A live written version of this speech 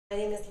My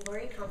name is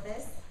Lori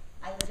Compass.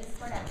 I live in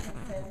Fort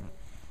Atkinson,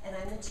 and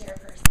I'm the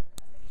chairperson of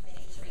the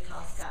committee to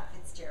recall Scott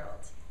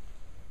Fitzgerald.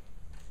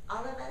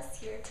 All of us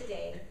here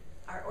today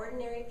are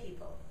ordinary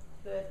people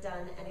who have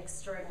done an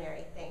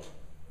extraordinary thing.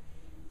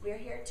 We're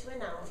here to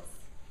announce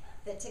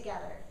that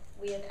together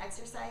we have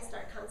exercised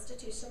our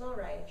constitutional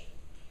right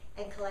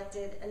and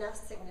collected enough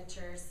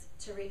signatures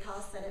to recall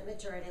Senate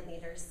Majority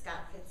Leader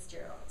Scott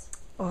Fitzgerald.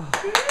 Oh.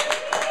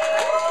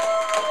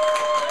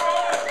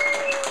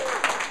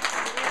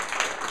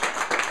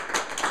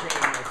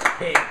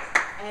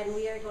 And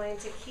we are going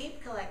to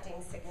keep collecting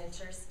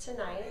signatures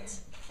tonight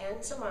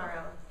and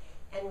tomorrow,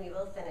 and we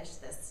will finish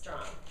this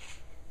strong.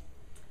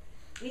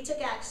 We took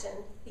action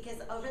because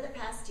over the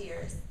past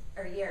year,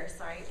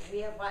 we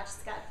have watched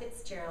Scott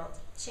Fitzgerald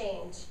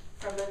change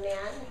from a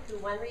man who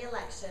won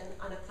re-election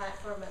on a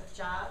platform of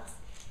jobs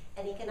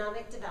and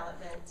economic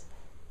development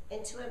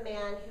into a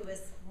man who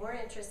was more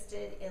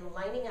interested in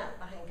lining up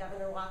behind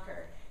Governor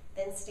Walker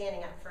than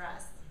standing up for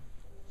us.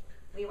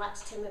 We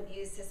watched him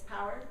abuse his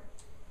power.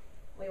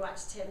 We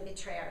watched him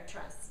betray our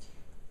trust.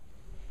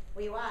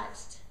 We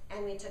watched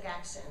and we took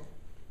action.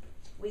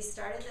 We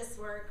started this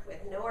work with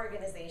no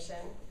organization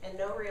and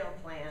no real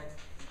plan,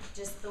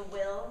 just the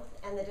will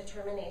and the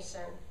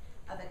determination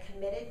of a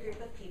committed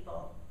group of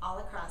people all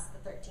across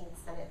the 13th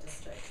Senate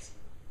District.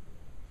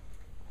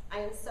 I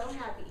am so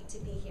happy to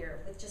be here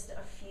with just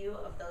a few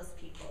of those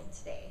people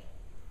today.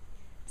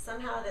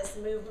 Somehow this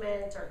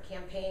movement or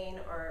campaign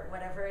or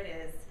whatever it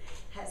is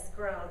has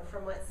grown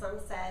from what some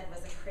said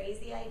was a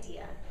crazy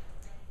idea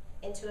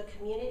into a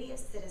community of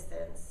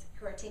citizens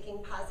who are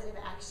taking positive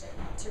action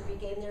to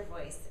regain their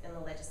voice in the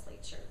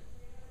legislature.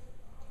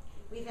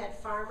 We've had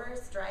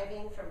farmers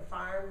driving from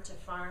farm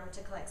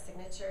to collect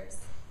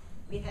signatures.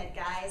 We've had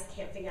guys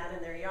camping out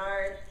in their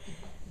yard.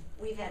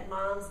 We've had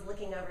moms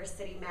looking over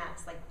city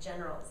maps like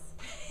generals,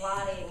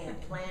 plotting and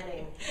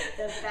planning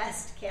the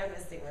best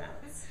canvassing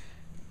routes.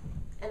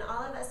 And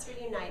all of us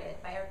were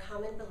united by our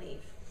common belief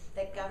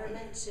that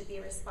government should be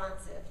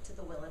responsive to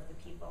the will of the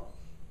people.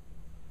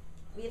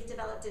 We have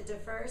developed a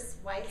diverse,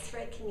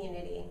 widespread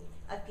community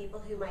of people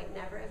who might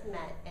never have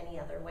met any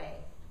other way.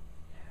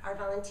 Our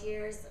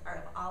volunteers are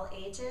of all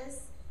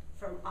ages,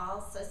 from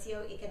all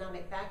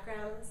socioeconomic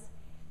backgrounds,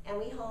 and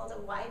we hold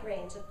a wide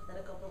range of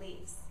political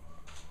beliefs.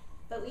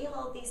 But we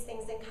hold these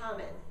things in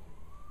common.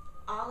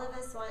 All of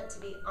us want to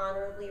be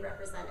honorably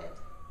represented.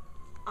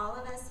 All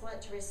of us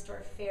want to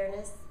restore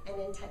fairness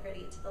and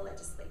integrity to the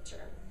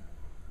legislature.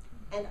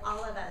 And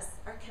all of us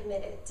are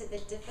committed to the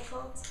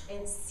difficult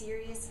and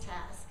serious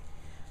task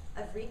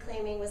of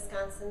reclaiming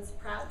Wisconsin's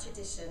proud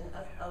tradition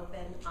of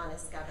open,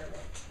 honest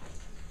government.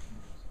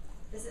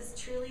 This is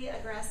truly a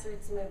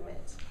grassroots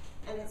movement,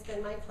 and it's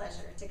been my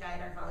pleasure to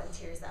guide our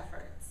volunteers'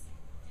 efforts.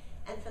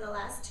 And for the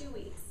last 2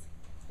 weeks,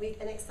 we've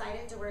been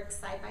excited to work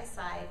side by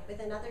side with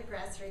another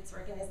grassroots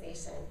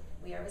organization,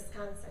 We Are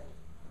Wisconsin.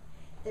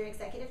 Their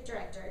executive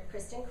director,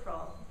 Kristen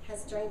Kroll,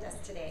 has joined us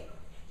today.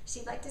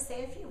 She'd like to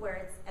say a few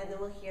words, and then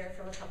we'll hear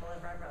from a couple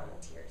of our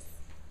volunteers.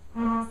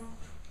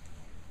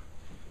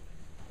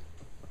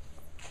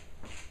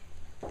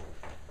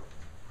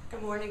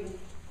 Good morning.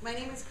 My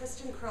name is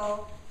Kristen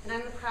Kroll, and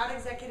I'm the proud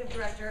executive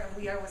director of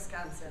We Are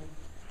Wisconsin.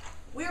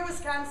 We Are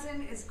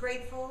Wisconsin is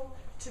grateful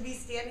to be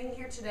standing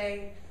here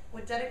today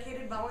with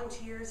dedicated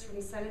volunteers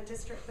from Senate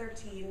District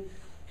 13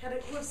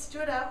 who have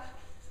stood up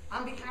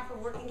on behalf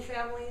of working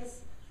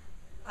families,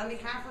 on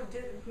behalf of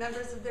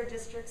members of their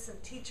districts,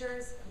 of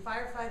teachers and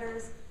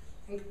firefighters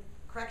and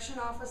correction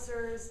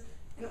officers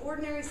and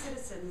ordinary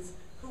citizens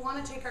who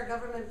want to take our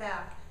government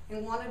back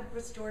and want to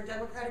restore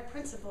democratic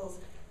principles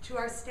to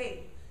our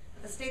state,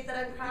 a state that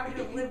I'm proud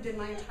to have lived in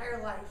my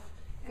entire life,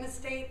 and a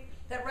state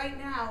that right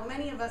now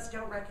many of us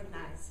don't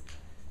recognize.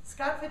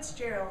 Scott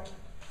Fitzgerald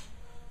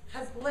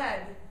has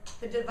led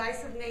the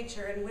divisive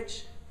nature in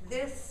which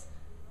this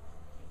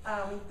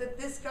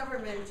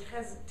government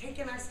has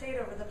taken our state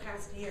over the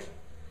past year.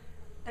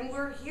 And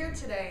we're here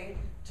today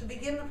to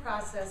begin the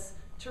process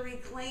to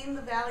reclaim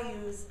the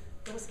values,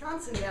 the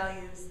Wisconsin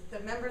values,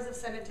 that members of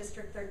Senate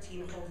District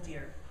 13 hold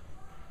dear.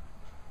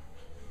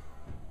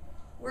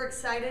 We're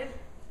excited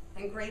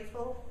and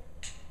grateful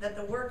that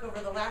the work over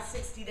the last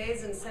 60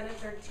 days in Senate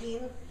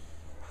 13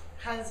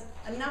 has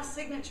enough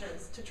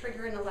signatures to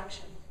trigger an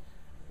election.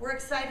 We're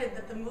excited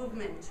that the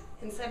movement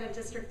in Senate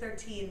District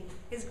 13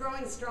 is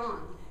growing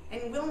strong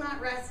and will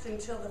not rest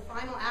until the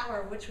final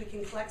hour, which we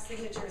can collect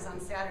signatures on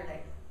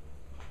Saturday.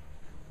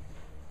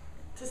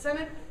 To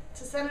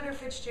Senator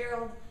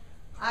Fitzgerald,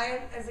 I,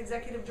 as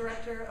Executive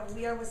Director of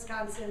We Are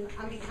Wisconsin,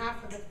 on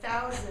behalf of the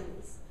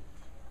thousands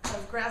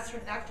of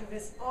grassroots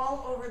activists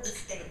all over the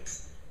state,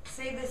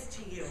 say this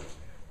to you.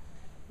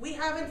 We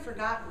haven't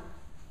forgotten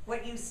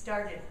what you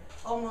started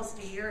almost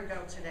a year ago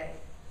today.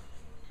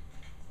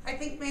 I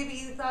think maybe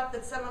you thought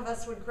that some of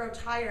us would grow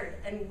tired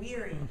and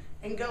weary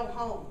and go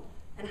home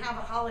and have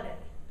a holiday.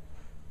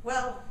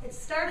 Well, it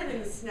started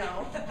in the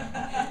snow,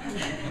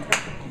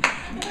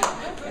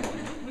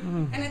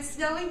 and it's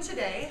snowing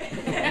today,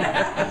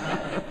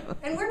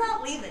 and we're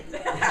not leaving.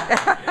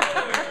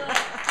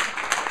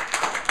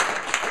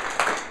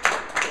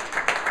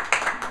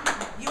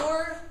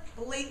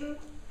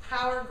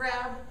 power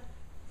grab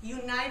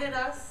united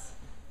us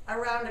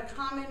around a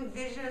common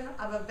vision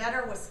of a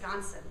better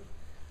Wisconsin,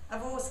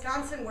 of a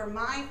Wisconsin where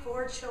my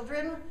 4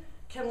 children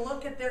can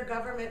look at their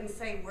government and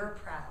say, we're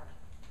proud.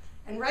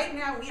 And right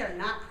now, we are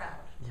not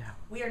proud. Yeah.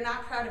 We are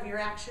not proud of your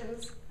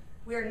actions.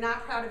 We are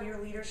not proud of your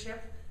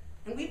leadership.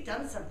 And we've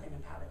done something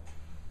about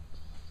it.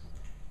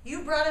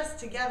 You brought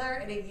us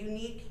together in a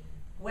unique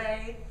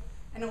way,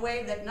 in a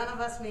way that none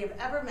of us may have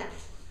ever met.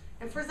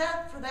 And for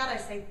that I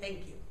say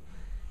thank you.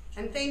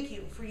 And thank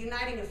you for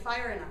uniting a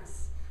fire in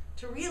us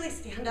to really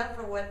stand up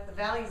for what the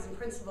values and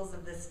principles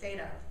of this state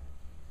are.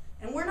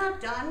 And we're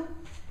not done,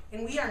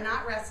 and we are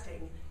not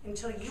resting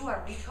until you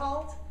are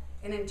recalled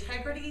and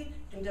integrity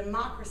and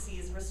democracy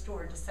is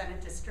restored to Senate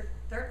District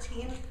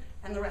 13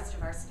 and the rest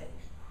of our state.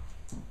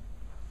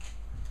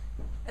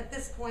 At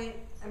this point,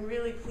 I'm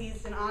really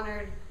pleased and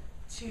honored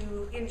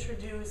to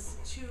introduce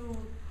 2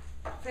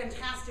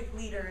 fantastic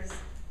leaders,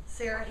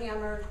 Sarah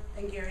Hammer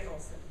and Gary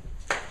Olson.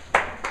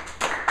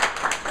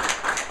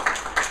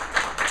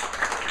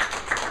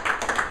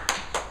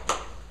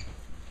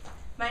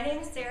 My name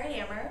is Sarah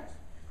Hammer.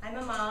 I'm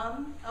a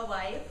mom, a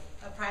wife,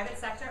 a private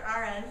sector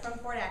RN from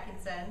Fort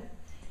Atkinson.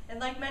 And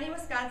like many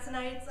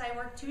Wisconsinites, I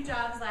worked 2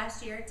 jobs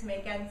last year to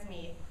make ends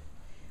meet.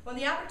 When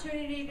the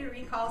opportunity to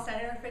recall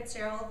Senator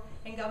Fitzgerald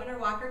and Governor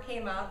Walker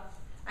came up,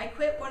 I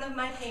quit one of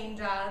my paying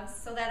jobs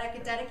so that I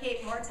could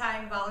dedicate more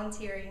time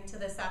volunteering to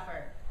this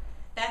effort.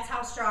 That's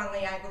how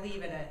strongly I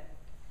believe in it.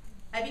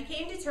 I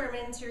became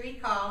determined to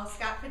recall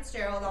Scott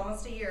Fitzgerald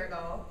almost a year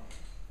ago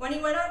when he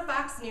went on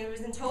Fox News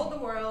and told the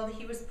world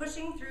he was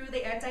pushing through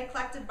the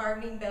anti-collective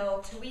bargaining bill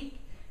to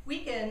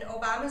weaken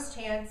Obama's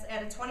chance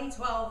at a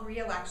 2012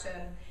 re-election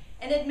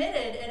and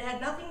admitted it had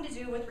nothing to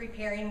do with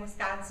repairing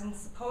Wisconsin's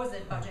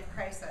supposed budget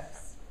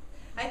crisis.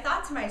 I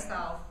thought to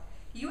myself,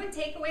 you would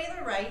take away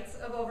the rights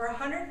of over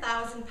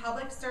 100,000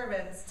 public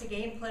servants to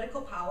gain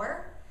political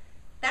power?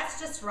 That's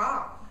just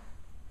wrong.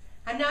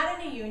 I'm not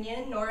in a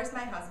union, nor is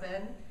my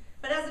husband,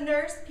 but as a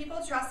nurse,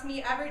 people trust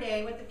me every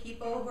day with the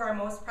people who are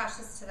most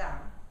precious to them.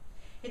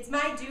 It's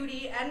my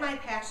duty and my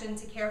passion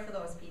to care for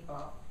those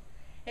people.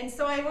 And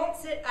so I won't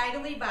sit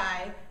idly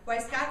by while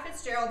Scott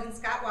Fitzgerald and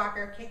Scott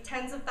Walker kick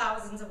tens of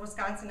thousands of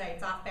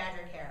Wisconsinites off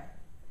Badger Care.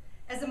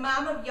 As a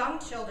mom of young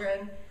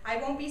children, I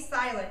won't be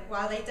silent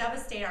while they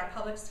devastate our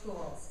public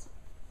schools.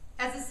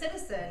 As a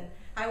citizen,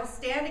 I will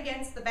stand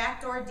against the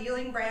backdoor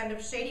dealing brand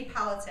of shady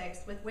politics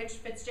with which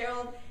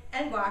Fitzgerald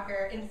and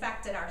Walker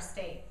infected our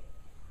state.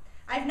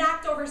 I've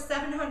knocked over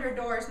 700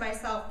 doors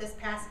myself this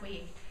past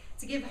week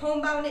to give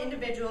homebound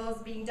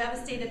individuals being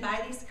devastated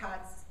by these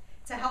cuts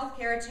to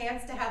healthcare a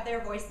chance to have their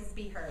voices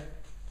be heard.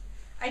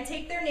 I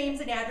take their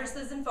names and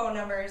addresses and phone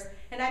numbers,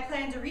 and I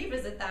plan to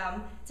revisit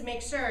them to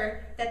make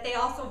sure that they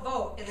also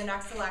vote in the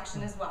next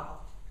election as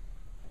well.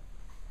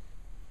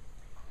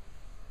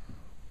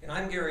 And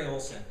I'm Gary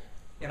Olson,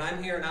 and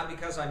I'm here not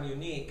because I'm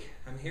unique.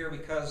 I'm here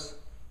because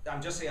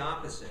I'm just the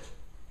opposite.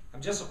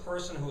 I'm just a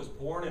person who was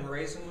born and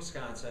raised in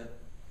Wisconsin,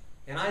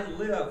 and I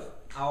live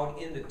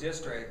out in the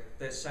district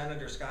that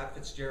Senator Scott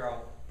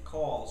Fitzgerald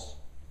calls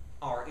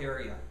our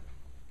area.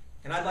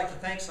 And I'd like to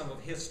thank some of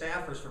his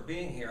staffers for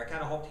being here. I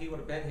kind of hoped he would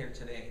have been here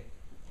today.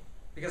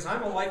 Because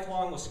I'm a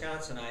lifelong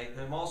Wisconsinite, and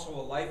I'm also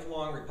a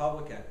lifelong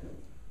Republican.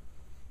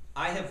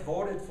 I have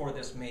voted for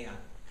this man.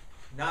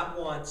 Not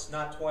once,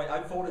 not twice. I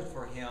voted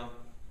for him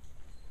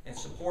and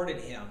supported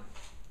him.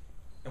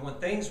 And when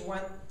things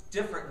went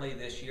differently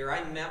this year,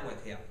 I met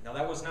with him. Now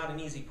that was not an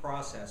easy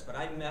process, but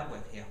I met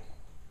with him.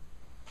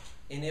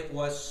 And it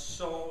was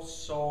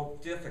so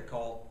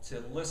difficult to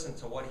listen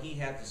to what he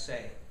had to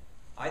say.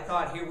 I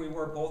thought here we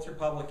were, both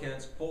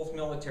Republicans, both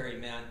military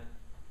men,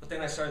 but then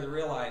I started to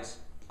realize,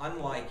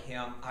 unlike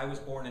him, I was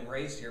born and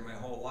raised here my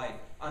whole life.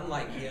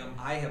 Unlike him,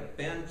 I have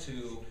been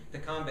to the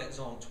combat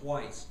zone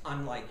twice,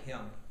 unlike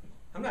him.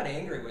 I'm not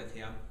angry with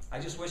him. I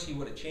just wish he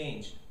would have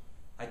changed.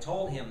 I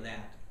told him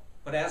that.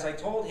 But as I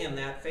told him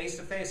that face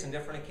to face on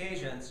different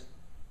occasions,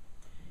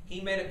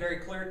 he made it very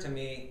clear to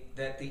me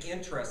that the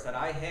interest that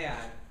I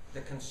had,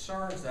 the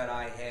concerns that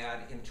I had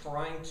in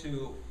trying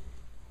to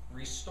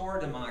restore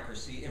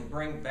democracy and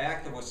bring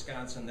back the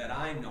Wisconsin that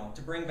I know,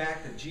 to bring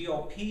back the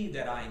GOP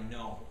that I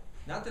know,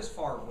 not this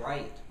far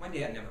right. My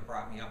dad never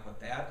brought me up with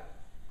that.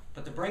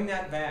 But to bring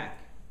that back,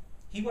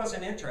 he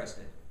wasn't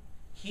interested.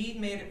 He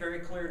made it very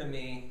clear to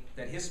me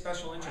that his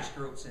special interest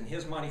groups and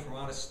his money from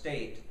out of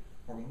state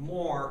were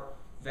more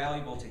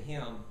valuable to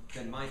him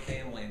than my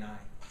family and I.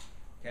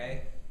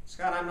 Okay?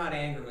 Scott, I'm not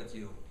angry with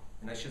you.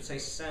 And I should say,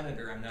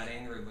 Senator, I'm not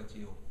angry with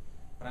you.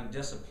 But I'm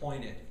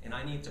disappointed, and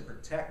I need to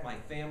protect my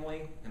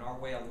family and our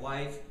way of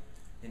life.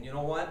 And you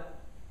know what?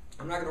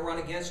 I'm not going to run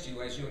against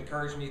you as you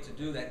encouraged me to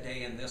do that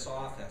day in this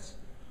office.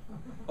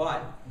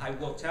 But I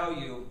will tell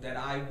you that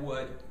I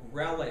would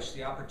relish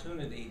the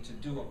opportunity to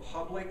do a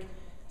public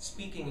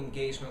speaking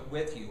engagement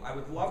with you. I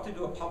would love to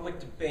do a public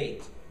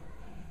debate.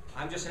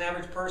 I'm just an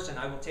average person.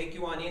 I will take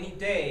you on any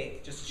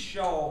day just to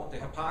show the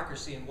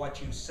hypocrisy in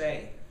what you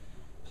say.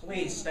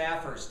 Please,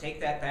 staffers,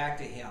 take that back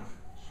to him.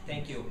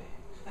 Thank you.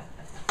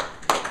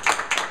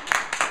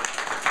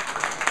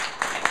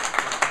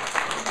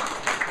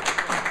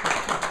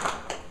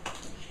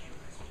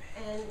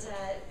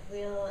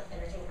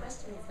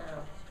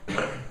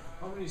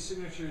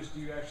 signatures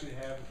do you actually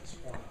have at this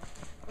point?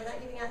 We're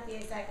not giving out the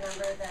exact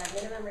number. The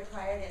minimum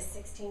required is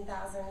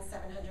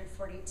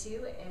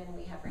 16,742, and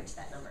we have reached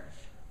that number.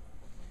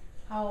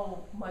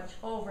 How much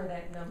over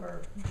that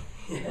number?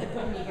 Can you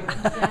give a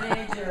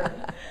percentage or?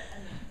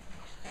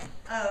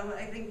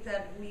 I think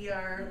that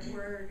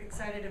we're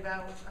excited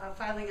about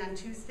filing on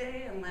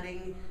Tuesday and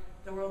letting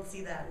the world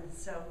see that. And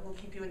so we'll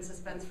keep you in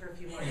suspense for a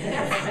few more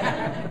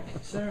days.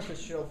 Senator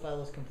Fitzgerald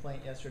filed his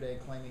complaint yesterday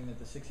claiming that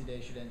the 60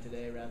 days should end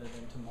today rather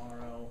than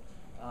tomorrow.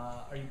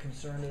 Are you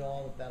concerned at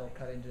all that that'll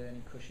cut into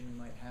any cushion you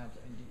might have?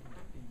 And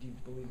do you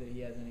believe that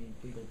he has any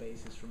legal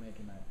basis for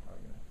making that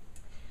argument?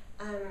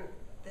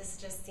 This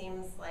just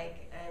seems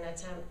like an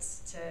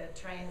attempt to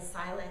try and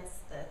silence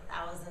the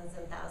thousands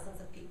and thousands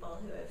of people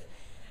who have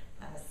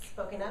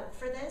spoken up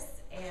for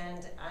this,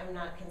 and I'm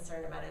not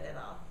concerned about it at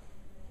all.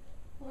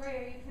 Lori,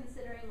 are you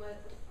considering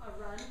a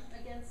run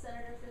against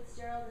Senator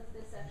Fitzgerald if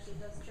this actually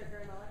does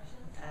trigger an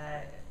election?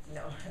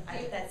 No,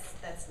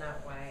 that's not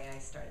why I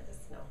started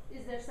this, no.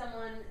 Is there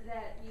someone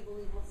that you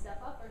believe will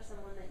step up, or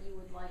someone that you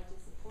would like to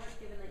support,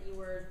 given that you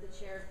were the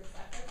chair of this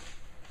effort?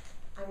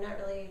 I'm not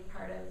really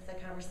part of the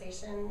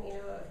conversation, you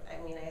know. I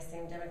mean, I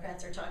assume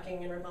Democrats are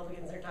talking and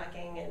Republicans are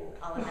talking and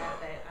all of that,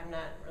 but I'm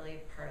not really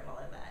part of all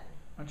of that.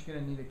 Aren't you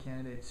going to need a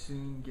candidate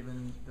soon,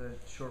 given the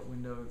short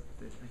window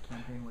that the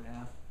campaign would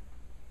have?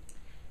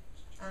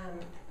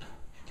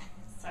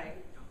 Sorry.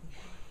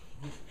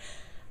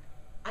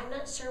 I'm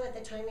not sure what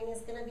the timing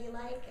is going to be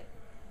like.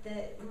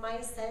 My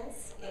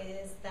sense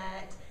is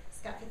that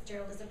Scott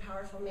Fitzgerald is a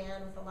powerful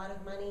man with a lot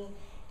of money,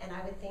 and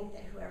I would think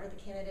that whoever the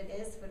candidate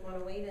is would want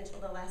to wait until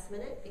the last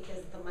minute,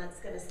 because the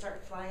month's going to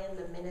start flying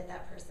the minute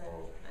that person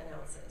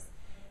announces.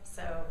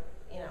 So,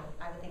 you know,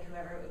 I would think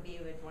whoever it would be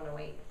would want to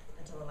wait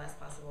until the last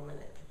possible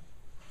minute.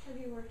 Have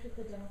you worked with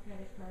the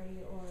Democratic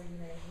Party or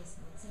United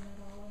Wisconsin at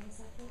all on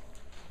this effort?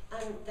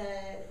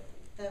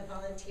 The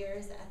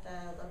volunteers at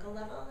the local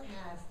level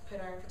have put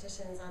our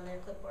petitions on their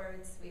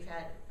clipboards. We've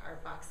had our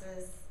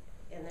boxes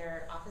in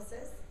their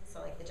offices.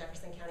 So like the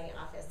Jefferson County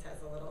office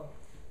has a little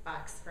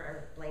box for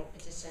our blank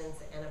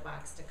petitions and a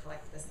box to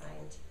collect the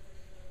signed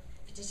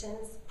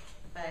petitions.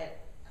 But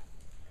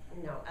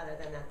no, other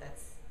than that,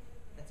 that's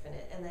been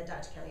it. And the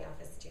Dodge County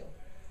office too.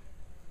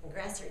 And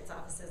grassroots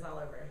offices all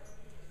over.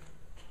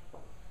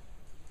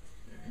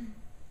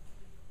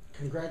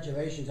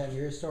 Congratulations on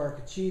your historic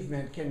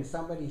achievement. Can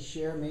somebody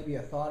share maybe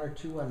a thought or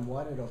two on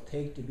what it'll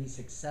take to be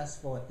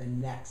successful at the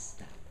next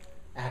step,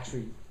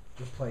 actually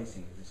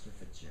replacing Mr.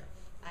 Fitzgerald?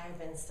 I've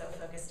been so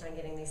focused on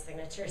getting these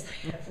signatures,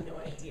 I have no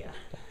idea.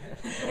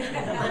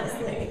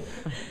 Honestly.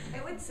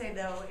 I would say,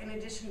 though, in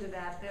addition to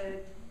that,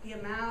 the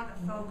amount of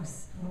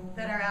folks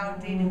that are out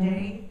day to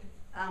day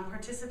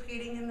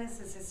participating in this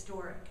is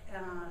historic.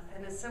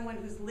 And as someone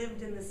who's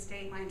lived in this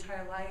state my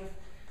entire life,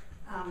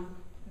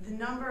 the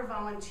number of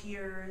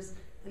volunteers,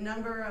 the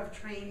number of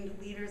trained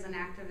leaders and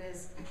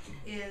activists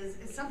is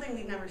something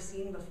we've never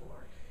seen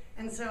before.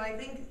 And so I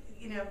think,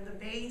 you know, the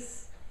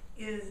base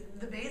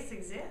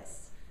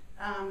exists.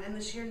 And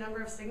the sheer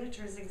number of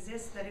signatures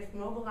exists that if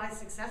mobilized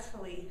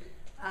successfully,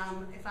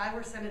 if I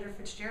were Senator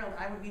Fitzgerald,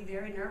 I would be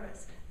very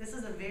nervous. This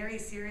is a very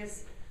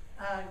serious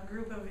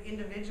group of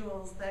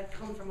individuals that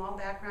come from all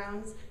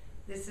backgrounds.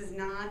 This is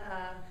not,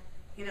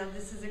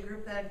 this is a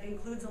group that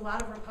includes a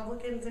lot of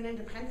Republicans and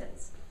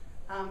independents.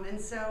 And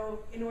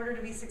so in order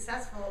to be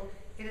successful,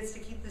 it is to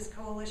keep this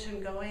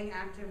coalition going,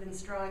 active and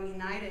strong,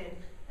 united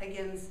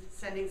against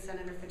sending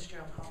Senator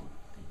Fitzgerald home.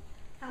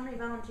 How many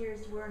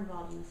volunteers were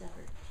involved in this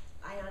effort?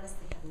 I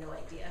honestly have no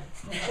idea.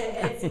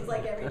 It seems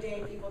like every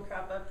day people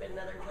crop up in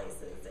other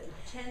places. And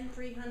 10,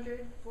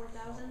 300,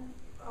 4,000?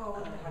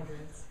 Oh,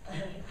 hundreds.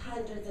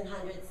 Hundreds and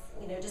hundreds.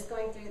 You know, just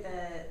going through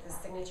the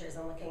signatures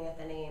and looking at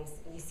the names,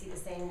 you see the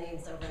same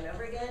names over and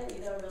over again.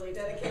 You know, really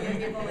dedicated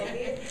people like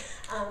me.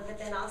 But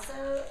then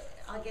also,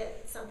 I'll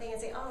get something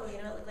and say, oh, you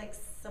know, it looked like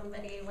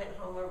somebody went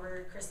home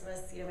over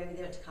Christmas. You know, maybe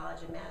they went to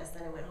college in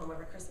Madison and went home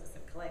over Christmas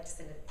and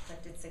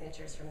collected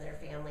signatures from their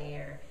family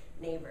or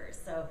neighbors.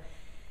 So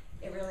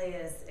it really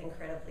is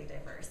incredibly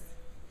diverse.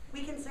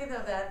 We can say,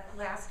 though, that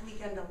last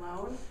weekend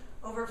alone,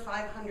 over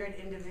 500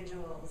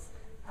 individuals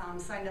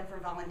signed up for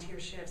volunteer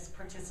shifts,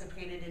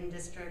 participated in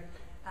district,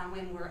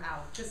 and were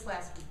out just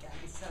last weekend.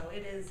 So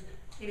it is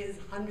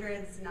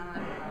hundreds, not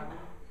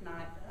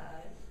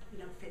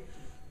 50.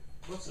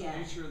 What's the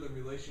nature of the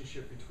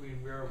relationship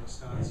between We Are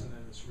Wisconsin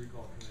and this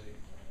recall committee?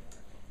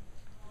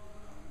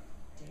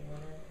 Do you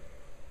want to?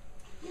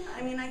 Yeah,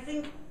 I mean, I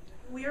think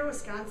We Are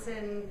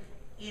Wisconsin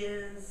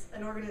is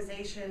an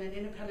organization, an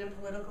independent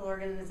political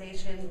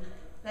organization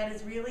that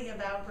is really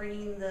about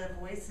bringing the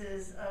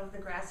voices of the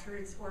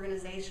grassroots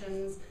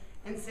organizations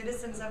and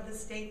citizens of the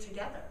state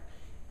together.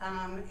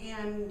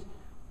 And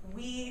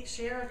we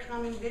share a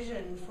common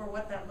vision for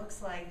what that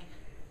looks like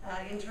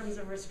in terms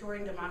of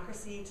restoring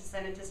democracy to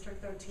Senate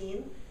District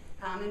 13.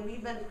 And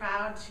we've been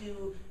proud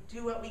to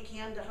do what we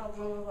can to help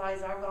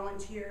mobilize our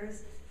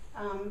volunteers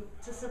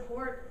to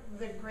support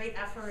the great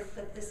effort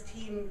that this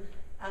team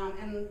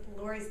and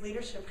Lori's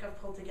leadership have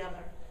pulled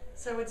together.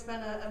 So it's been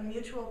a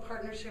mutual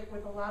partnership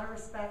with a lot of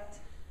respect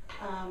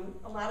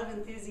a lot of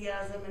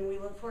enthusiasm, and we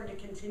look forward to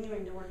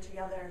continuing to work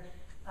together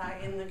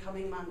in the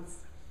coming months.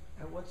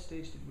 At what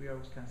stage did We Are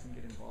Wisconsin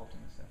get involved in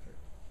this effort?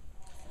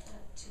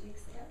 2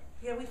 weeks ago.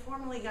 Yeah, we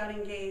formally got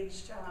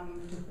engaged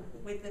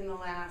within the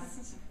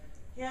last,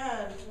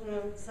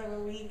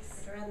 several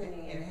weeks. Around the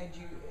new year. And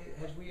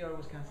has We Are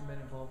Wisconsin been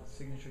involved with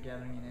signature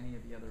gathering in any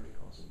of the other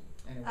recalls?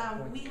 And at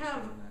what point We did you have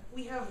start on that?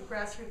 we have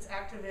grassroots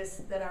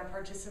activists that are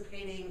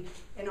participating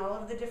in all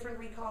of the different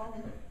recall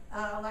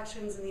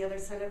elections and the other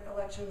Senate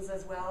elections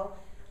as well.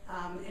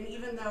 And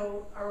even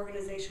though our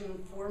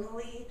organization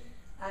formally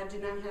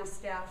did not have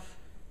staff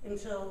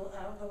until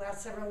the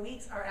last several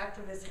weeks, our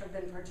activists have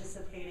been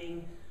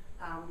participating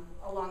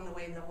along the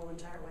way, the whole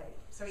entire way.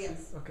 So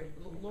yes. Okay,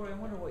 Lori, I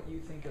wonder what you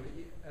think of it.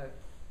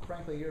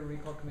 Frankly, your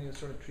recall committee was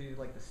sort of treated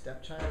like the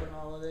stepchild in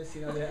all of this.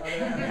 You know, the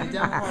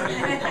Dem Party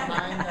was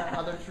behind the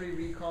other 3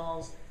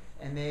 recalls,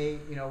 and they,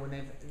 you know, when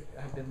they've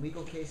have been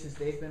legal cases,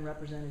 they've been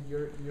represented.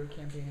 Your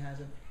campaign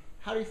hasn't.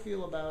 How do you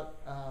feel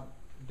about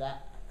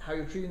that? How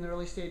you're treating the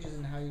early stages,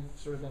 and how you've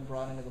sort of been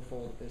brought into the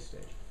fold at this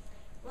stage?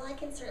 Well, I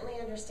can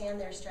certainly understand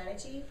their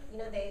strategy. You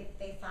know,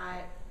 they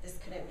thought this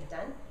couldn't be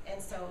done,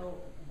 and so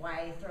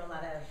why throw a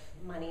lot of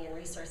money and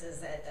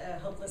resources at a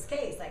hopeless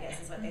case, I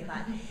guess is what they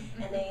thought.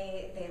 And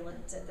they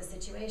looked at the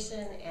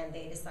situation, and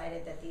they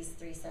decided that these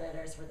 3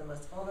 senators were the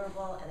most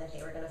vulnerable, and that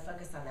they were going to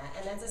focus on that.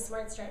 And that's a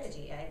smart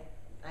strategy. I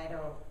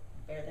don't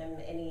bear them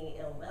any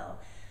ill will.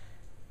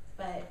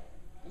 But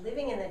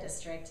living in the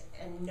district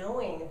and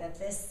knowing that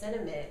this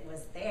sentiment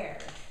was there,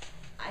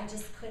 I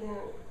just couldn't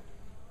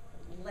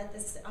let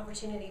this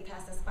opportunity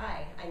pass us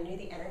by. I knew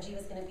the energy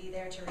was going to be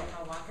there to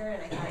recall Walker,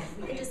 and I thought if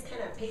we could just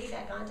kind of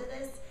piggyback onto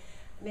this,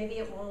 maybe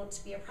it won't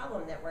be a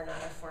problem that we're not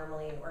a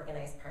formally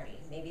organized party.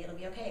 Maybe it'll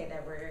be okay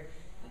that we're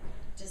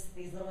just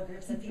these little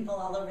groups of people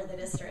all over the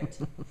district.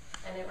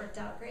 And it worked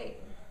out great.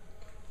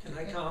 Can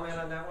I comment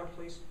on that one,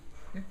 please?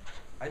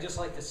 I'd just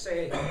like to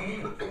say,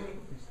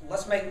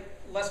 let's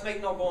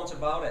make no bones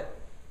about it.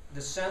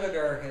 The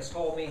senator has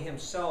told me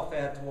himself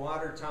at the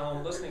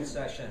Watertown listening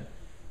session,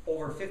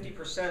 over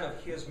 50%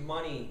 of his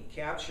money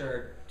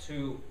captured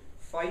to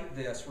fight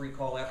this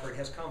recall effort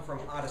has come from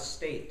out of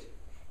state.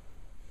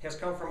 I'm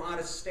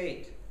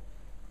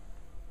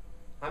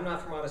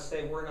not from out of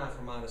state, we're not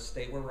from out of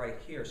state, we're right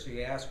here. So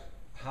you ask,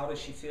 how does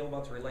she feel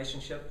about the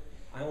relationship?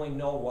 I only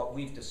know what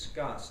we've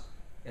discussed.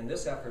 And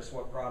this effort is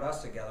what brought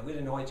us together. We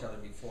didn't know each other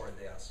before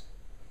this.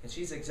 And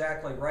she's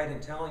exactly right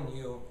in telling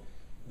you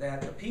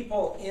that the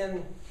people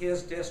in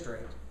his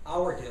district,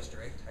 our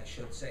district, I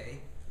should say,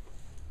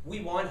 we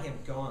want him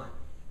gone.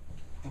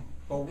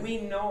 But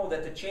we know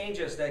that the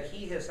changes that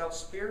he has helped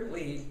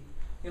spearlead,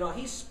 you know,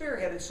 he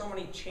spearheaded so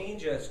many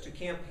changes to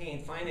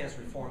campaign finance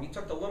reform. He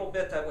took the little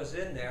bit that was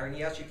in there, and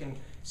yes, you can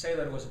say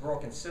that it was a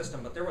broken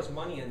system, but there was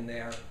money in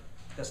there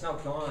that's now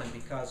gone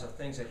because of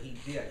things that he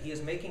did. He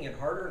is making it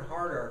harder and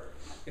harder.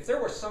 If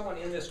there was someone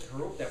in this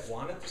group that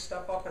wanted to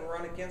step up and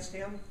run against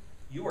him,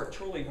 you are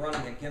truly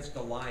running against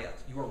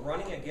Goliath. You are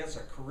running against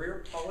a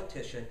career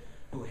politician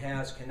who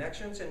has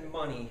connections and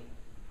money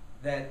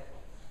that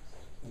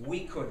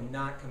we could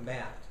not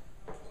combat.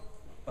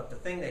 But the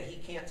thing that he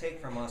can't take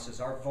from us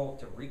is our vote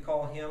to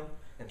recall him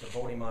and to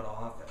vote him out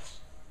of office.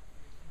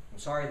 I'm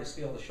sorry to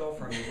steal the show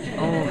from you.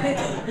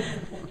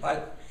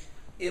 But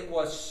it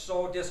was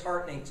so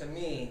disheartening to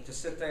me to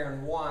sit there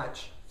and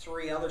watch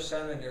 3 other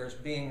senators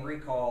being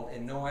recalled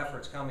and no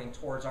efforts coming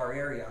towards our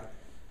area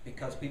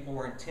because people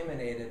were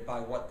intimidated by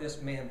what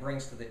this man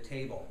brings to the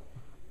table.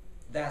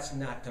 That's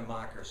not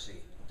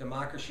democracy.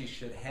 Democracy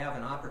should have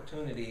an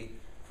opportunity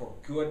for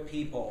good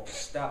people to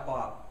step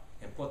up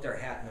and put their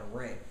hat in the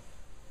ring.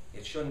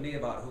 It shouldn't be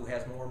about who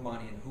has more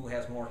money and who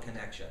has more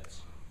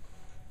connections.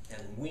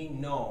 And we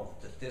know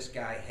that this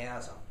guy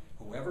has them.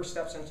 Whoever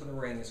steps into the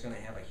ring is going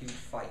to have a huge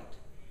fight.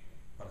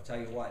 But I'll tell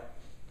you what,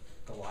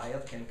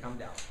 Goliath can come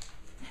down.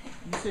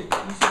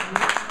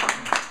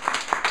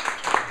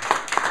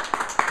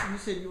 You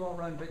said you all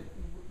run, but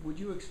would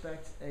you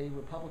expect a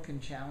Republican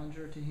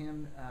challenger to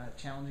him,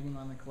 challenging him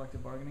on the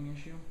collective bargaining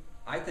issue?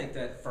 I think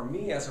that for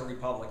me as a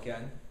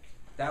Republican,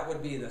 that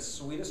would be the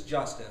sweetest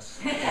justice.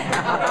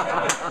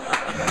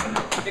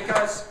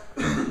 Because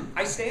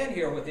I stand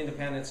here with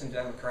independents and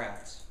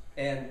Democrats,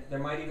 and there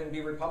might even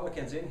be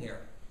Republicans in here,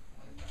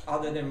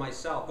 other than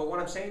myself. But what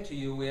I'm saying to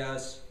you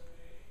is,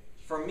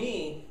 for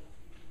me,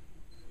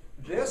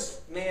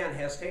 this man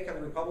has taken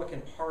the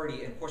Republican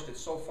Party and pushed it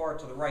so far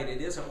to the right,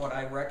 it isn't what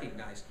I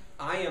recognize.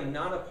 I am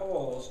not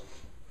opposed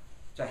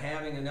to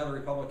having another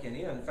Republican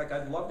in. In fact,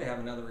 I'd love to have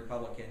another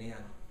Republican in,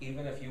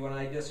 even if you and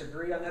I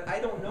disagree on that. I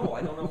don't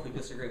know if we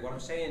disagree. What I'm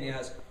saying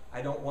is,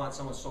 I don't want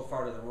someone so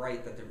far to the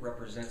right that it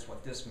represents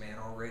what this man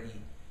already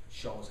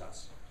shows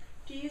us.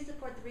 Do you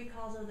support the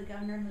recalls of the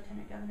governor and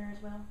lieutenant governor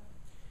as well?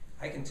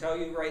 I can tell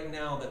you right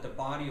now that the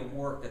body of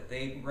work that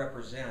they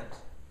represent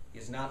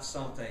is not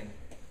something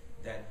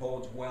that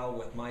bodes well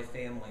with my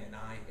family and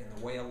I in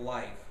the way of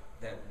life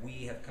that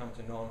we have come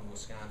to know in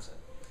Wisconsin.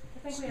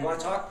 You want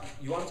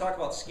to talk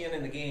about skin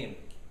in the game?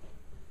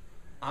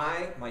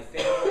 I, my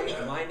family,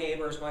 my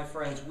neighbors, my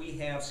friends, we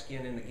have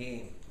skin in the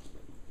game.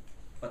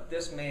 But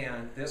this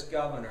man, this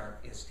governor,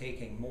 is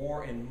taking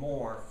more and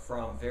more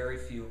from very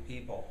few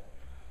people.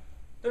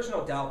 There's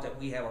no doubt that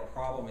we have a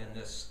problem in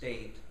this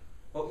state,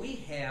 but we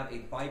have a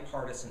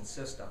bipartisan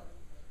system,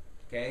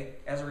 okay?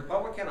 As a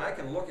Republican, I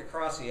can look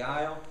across the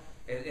aisle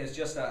as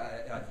just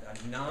a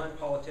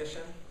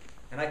non-politician,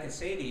 and I can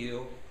say to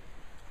you,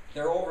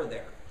 they're over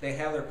there. They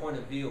have their point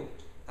of view.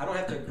 I don't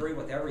have to agree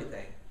with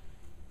everything,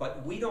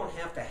 but we don't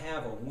have to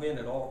have a win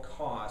at all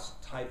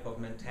costs type of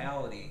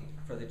mentality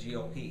for the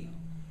GOP.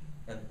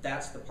 And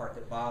that's the part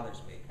that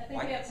bothers me. I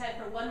think we have time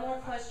for one more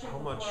question How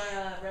before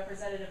much-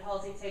 Representative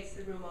Halsey takes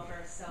the room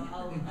over, so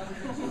I'll leave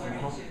you where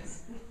you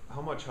choose.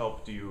 How much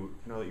help do you,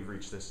 now that you've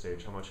reached this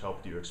stage, how much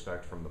help do you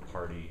expect from the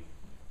party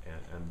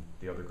and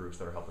the other groups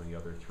that are helping the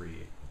other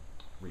three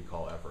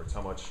recall efforts?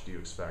 How much do you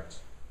expect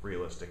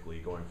realistically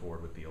going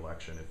forward with the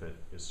election if it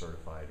is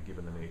certified,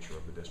 given the nature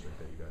of the district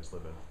that you guys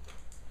live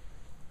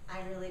in?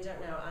 I really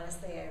don't know.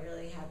 Honestly, I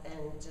really have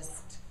been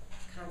just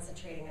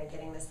concentrating on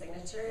getting the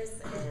signatures,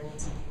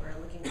 and we're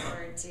looking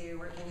forward to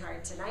working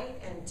hard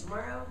tonight and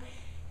tomorrow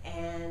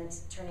and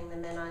turning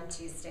them in on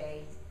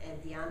Tuesday.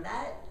 And beyond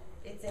that,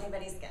 it's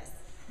anybody's guess.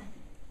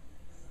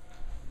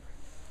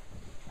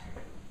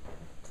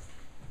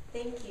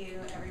 Thank you,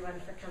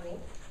 everyone, for coming.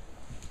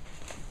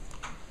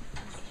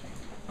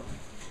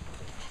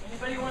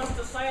 Anybody wants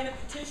to sign a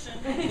petition?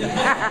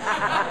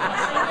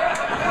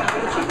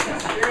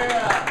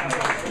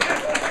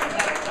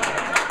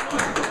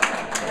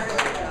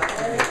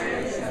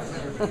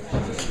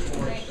 Yeah.